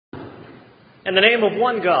In the name of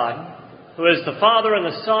one God, who is the Father and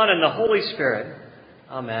the Son and the Holy Spirit.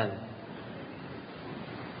 Amen.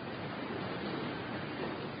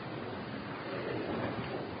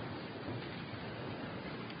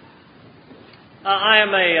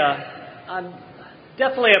 I'm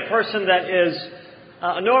definitely a person that is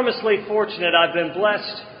enormously fortunate. I've been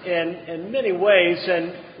blessed in many ways,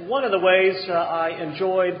 and one of the ways I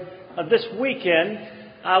enjoyed this weekend,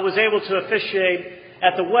 I was able to officiate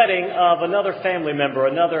at the wedding of another family member,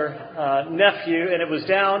 another nephew, and it was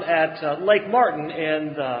down at Lake Martin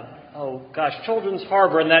in Children's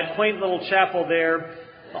Harbor, in that quaint little chapel there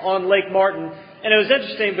on Lake Martin. And it was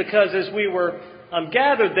interesting because as we were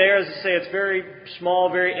gathered there, as I say, it's very small,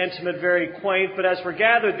 very intimate, very quaint, but as we're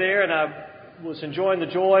gathered there, and I was enjoying the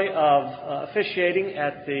joy of officiating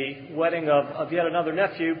at the wedding of yet another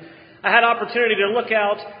nephew, I had opportunity to look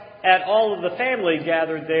out at all of the family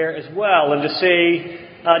gathered there as well, and to see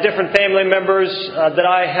different family members that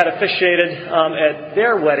I had officiated at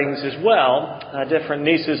their weddings as well, different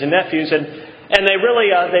nieces and nephews, and they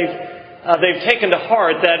really they've taken to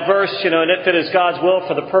heart that verse, and if it is God's will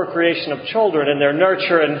for the procreation of children and their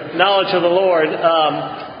nurture and knowledge of the Lord.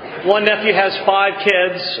 One nephew has 5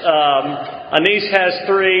 kids, a niece has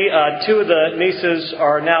 3, 2 of the nieces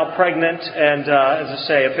are now pregnant, and as I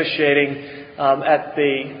say, officiating at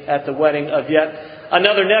the wedding of yet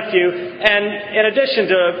another nephew. And in addition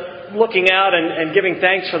to looking out and giving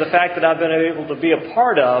thanks for the fact that I've been able to be a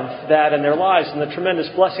part of that in their lives and the tremendous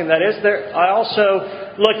blessing that is there, I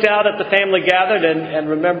also looked out at the family gathered and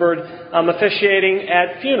remembered officiating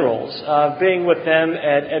at funerals, being with them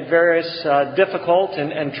at various difficult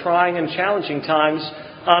and trying and challenging times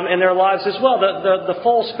in their lives as well. The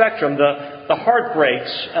full spectrum, the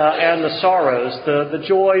heartbreaks and the sorrows, the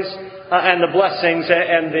joys and the blessings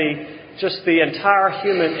and just the entire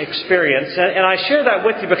human experience. And I share that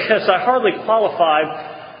with you because I hardly qualify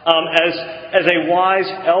as a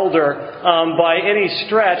wise elder by any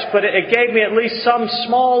stretch, but it gave me at least some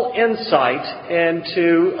small insight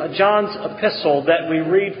into John's epistle that we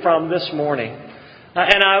read from this morning.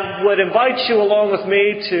 And I would invite you along with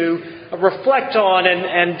me to reflect on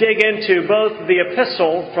and dig into both the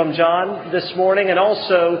epistle from John this morning and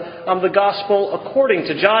also the gospel according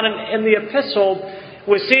to John. And in the epistle,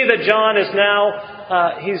 we see that John is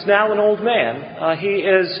he's now an old man. He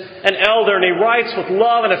is an elder, and he writes with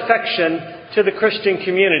love and affection to the Christian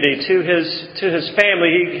community, to his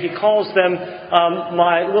family. He calls them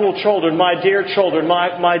my little children, my dear children,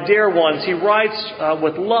 my dear ones. He writes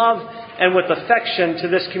with love and with affection to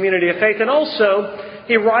this community of faith. And also,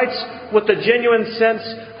 he writes with a genuine sense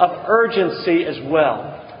of urgency as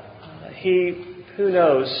well. Who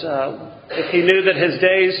knows if he knew that his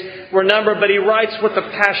days were numbered, but he writes with a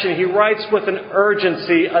passion. He writes with an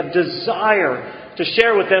urgency, a desire to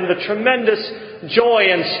share with them the tremendous joy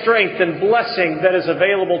and strength and blessing that is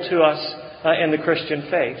available to us in the Christian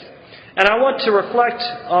faith. And I want to reflect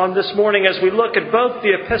on this morning as we look at both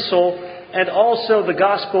the epistle and also the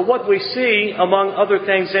gospel. What we see, among other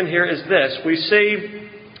things in here, is this. We see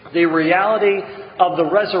the reality of the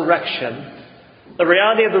resurrection. The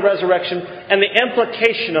reality of the resurrection and the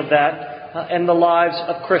implication of that in the lives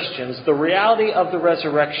of Christians. The reality of the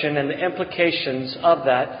resurrection and the implications of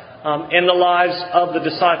that in the lives of the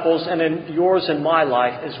disciples and in yours and my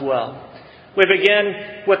life as well. We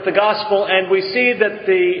begin with the gospel, and we see that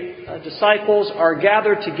the disciples are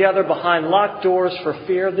gathered together behind locked doors for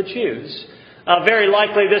fear of the Jews. Very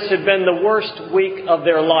likely this had been the worst week of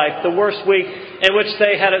their life, the worst week in which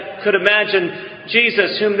they could imagine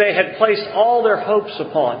Jesus, whom they had placed all their hopes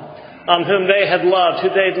upon, whom they had loved, who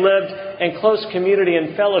they'd lived in close community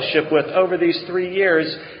and fellowship with over these 3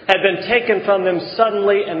 years, had been taken from them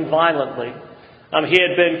suddenly and violently. He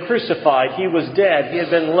had been crucified. He was dead. He had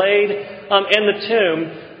been laid in the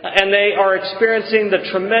tomb. And they are experiencing the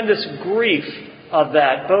tremendous grief of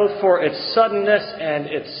that, both for its suddenness and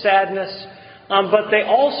its sadness. But they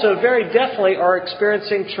also very definitely are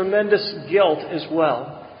experiencing tremendous guilt as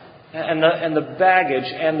well. And the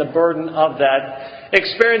baggage and the burden of that.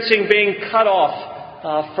 Experiencing being cut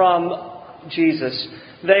off from Jesus.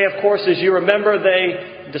 They, of course, as you remember,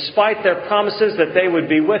 despite their promises that they would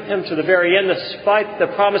be with Him to the very end, despite the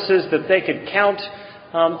promises that they could count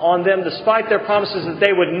on them, despite their promises that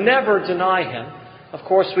they would never deny Him, of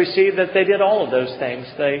course, we see that they did all of those things.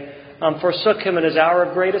 They forsook Him in His hour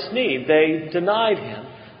of greatest need. They denied Him.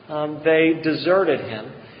 They deserted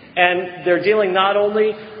Him. And they're dealing not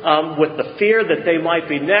only with the fear that they might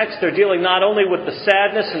be next, they're dealing not only with the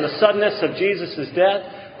sadness and the suddenness of Jesus'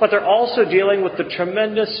 death, but they're also dealing with the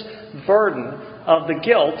tremendous burden of the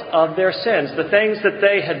guilt of their sins, the things that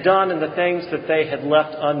they had done and the things that they had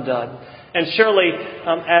left undone. And surely,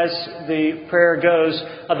 as the prayer goes,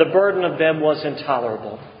 the burden of them was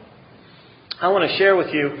intolerable. I want to share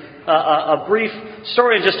with you a brief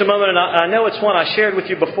story in just a moment, and I know it's one I shared with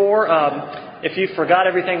you before. If you forgot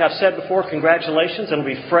everything I've said before, congratulations, it'll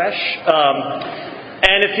be fresh.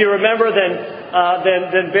 And if you remember,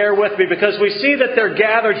 then bear with me, because we see that they're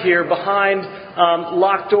gathered here behind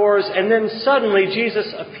locked doors, and then suddenly Jesus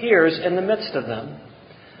appears in the midst of them.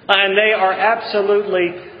 And they are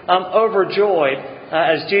absolutely overjoyed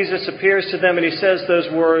as Jesus appears to them, and he says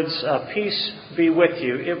those words, "Peace be with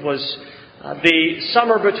you." It was the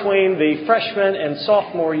summer between the freshman and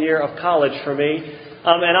sophomore year of college for me,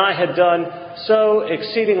 and I had done so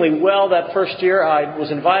exceedingly well that first year. I was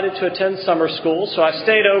invited to attend summer school, so I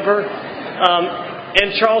stayed over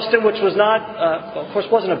in Charleston, which was not, of course,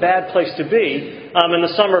 wasn't a bad place to be in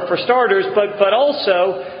the summer for starters, but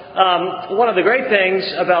also one of the great things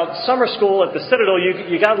about summer school at the Citadel,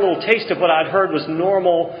 you got a little taste of what I'd heard was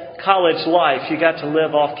normal college life. You got to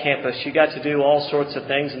live off campus. You got to do all sorts of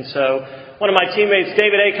things. And so one of my teammates,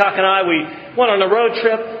 David Aycock, and I, we went on a road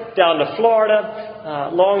trip down to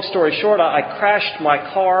Florida. Long story short, I crashed my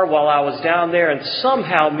car while I was down there and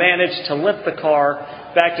somehow managed to limp the car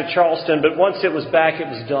back to Charleston. But once it was back, it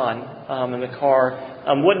was done. And the car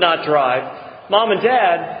would not drive. Mom and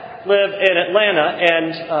Dad live in Atlanta,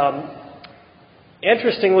 and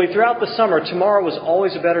interestingly, throughout the summer, tomorrow was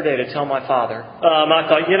always a better day to tell my father. I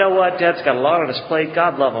thought, you know what, Dad's got a lot on his plate.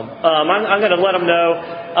 God love him. I'm going to let him know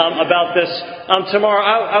about this tomorrow.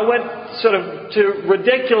 I went sort of to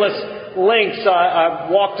ridiculous lengths.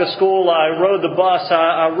 I walked to school. I rode the bus.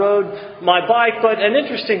 I rode my bike. But an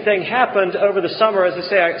interesting thing happened over the summer. As I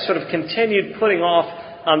say, I sort of continued putting off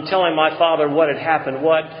telling my father what had happened,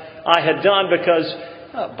 what I had done, because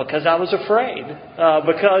I was afraid,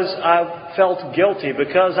 because I felt guilty,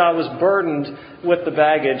 because I was burdened with the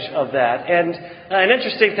baggage of that. And an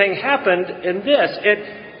interesting thing happened in this.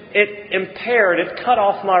 It cut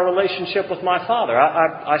off my relationship with my father.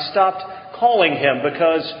 I stopped calling him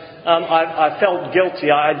because I felt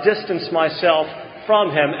guilty. I distanced myself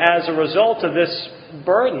from him as a result of this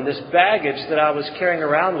burden, this baggage that I was carrying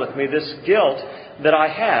around with me, this guilt that I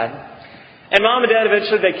had. And Mom and Dad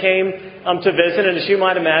eventually they came to visit, and as you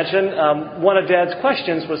might imagine, one of Dad's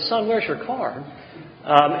questions was, "Son, where's your car?"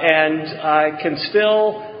 And I can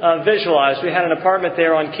still visualize. We had an apartment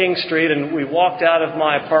there on King Street, and we walked out of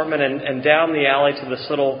my apartment and down the alley to this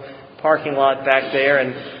little parking lot back there,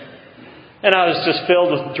 and I was just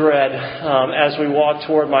filled with dread as we walked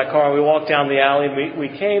toward my car. We walked down the alley, and we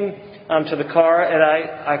came to the car, and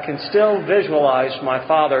I can still visualize my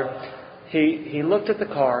father. He looked at the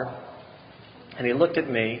car. And he looked at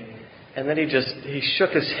me, and then he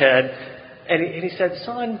shook his head, and he said,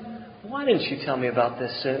 "Son, why didn't you tell me about this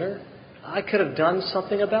sooner? I could have done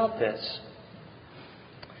something about this."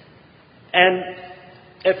 And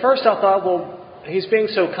at first I thought, well, he's being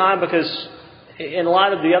so kind because in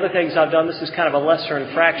light of the other things I've done, this is kind of a lesser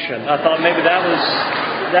infraction. I thought maybe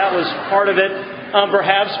that was part of it,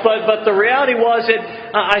 perhaps. But the reality was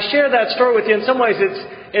I share that story with you. In some ways,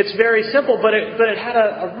 it's very simple, but it had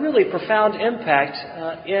a really profound impact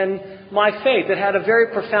in my faith. It had a very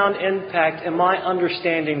profound impact in my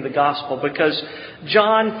understanding the gospel, because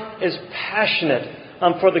John is passionate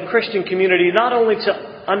for the Christian community, not only to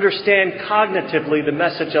understand cognitively the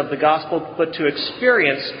message of the gospel, but to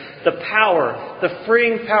experience the power, the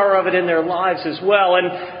freeing power of it in their lives as well.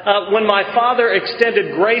 And when my father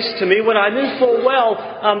extended grace to me, when I knew full well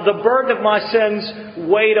the burden of my sins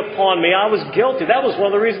weighed upon me, I was guilty. That was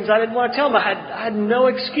one of the reasons I didn't want to tell him. I had no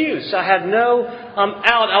excuse. I had no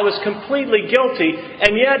out. I was completely guilty.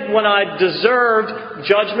 And yet when I deserved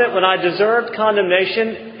judgment, when I deserved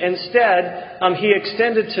condemnation, instead He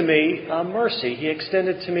extended to me mercy. He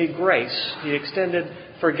extended to me grace. He extended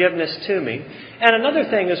forgiveness to me. And another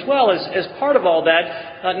thing as well, as part of all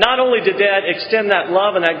that, not only did Dad extend that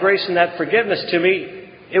love and that grace and that forgiveness to me,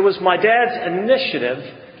 it was my dad's initiative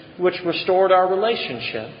which restored our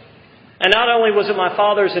relationship. And not only was it my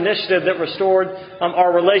father's initiative that restored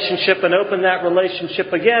our relationship and opened that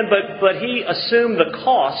relationship again, but he assumed the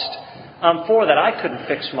cost for that. I couldn't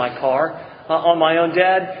fix my car on my own.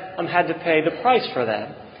 Dad had to pay the price for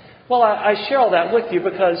that. Well, I share all that with you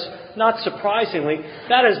because, not surprisingly,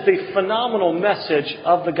 that is the phenomenal message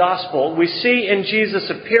of the gospel. We see in Jesus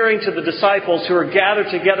appearing to the disciples who are gathered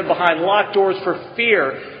together behind locked doors for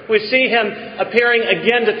fear. We see Him appearing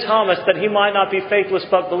again to Thomas that he might not be faithless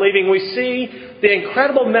but believing. We see the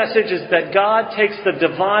incredible message is that God takes the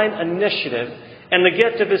divine initiative and the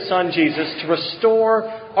gift of His Son Jesus to restore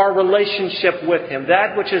our relationship with Him,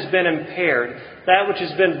 that which has been impaired, that which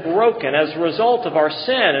has been broken as a result of our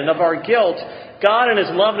sin and of our guilt. God in His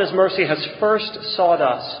love and His mercy has first sought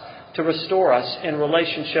us to restore us in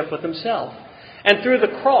relationship with Himself. And through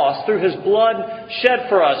the cross, through His blood shed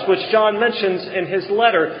for us, which John mentions in his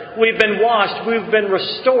letter, we've been washed, we've been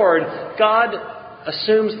restored. God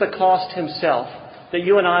assumes the cost Himself, that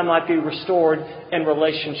you and I might be restored in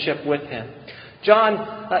relationship with Him. John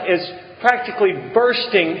is practically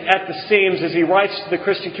bursting at the seams as he writes to the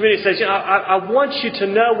Christian community. He says, I want you to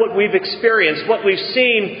know what we've experienced, what we've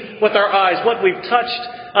seen with our eyes, what we've touched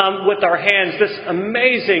with our hands, this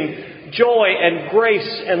amazing joy and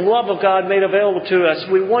grace and love of God made available to us.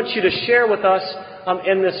 We want you to share with us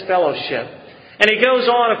in this fellowship. And he goes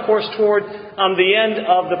on, of course, toward the end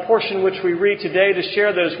of the portion which we read today to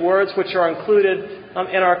share those words which are included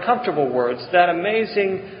in our comfortable words, that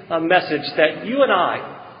amazing message that you and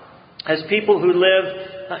I, as people who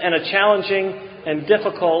live in a challenging and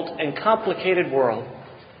difficult and complicated world,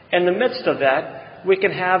 in the midst of that, we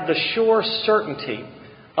can have the sure certainty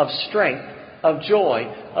of strength, of joy,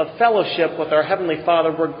 of fellowship with our Heavenly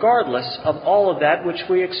Father, regardless of all of that which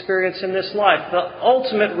we experience in this life. The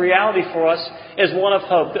ultimate reality for us is one of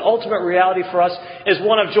hope. The ultimate reality for us is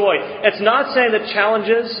one of joy. It's not saying that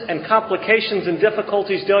challenges and complications and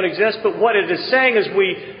difficulties don't exist, but what it is saying is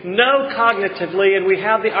we know cognitively and we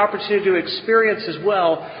have the opportunity to experience as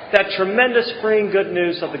well that tremendous freeing good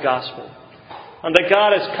news of the gospel. And that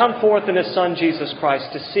God has come forth in His Son Jesus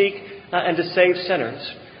Christ to seek and to save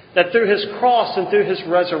sinners. That through His cross and through His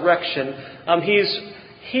resurrection, He's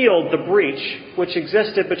healed the breach which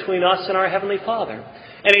existed between us and our Heavenly Father.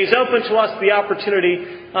 And He's opened to us the opportunity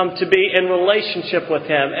to be in relationship with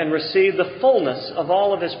Him and receive the fullness of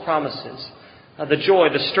all of His promises. The joy,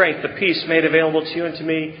 the strength, the peace made available to you and to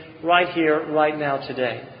me right here, right now,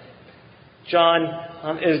 today.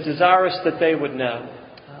 John is desirous that they would know.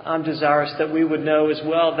 I'm desirous that we would know as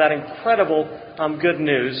well that incredible good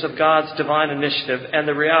news of God's divine initiative and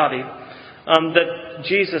the reality that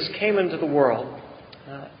Jesus came into the world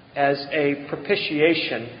as a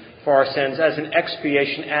propitiation for our sins, as an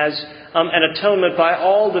expiation, as an atonement by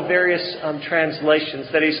all the various translations,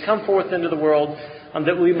 that He's come forth into the world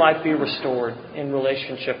that we might be restored in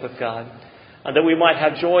relationship with God, that we might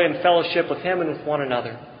have joy and fellowship with Him and with one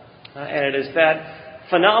another. And it is that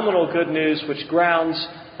phenomenal good news which grounds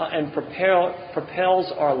and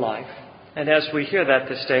propels our life. And as we hear that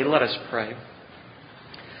this day, let us pray.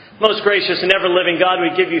 Most gracious and ever-living God,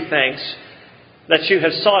 we give you thanks that you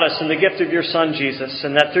have sought us in the gift of your Son, Jesus,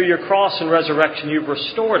 and that through your cross and resurrection you've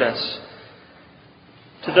restored us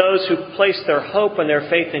to those who place their hope and their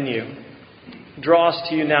faith in you. Draw us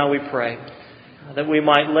to you now, we pray, that we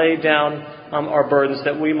might lay down our burdens,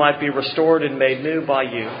 that we might be restored and made new by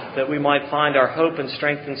you, that we might find our hope and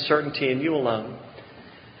strength and certainty in you alone.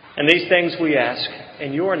 And these things we ask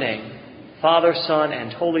in your name, Father, Son,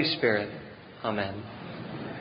 and Holy Spirit. Amen.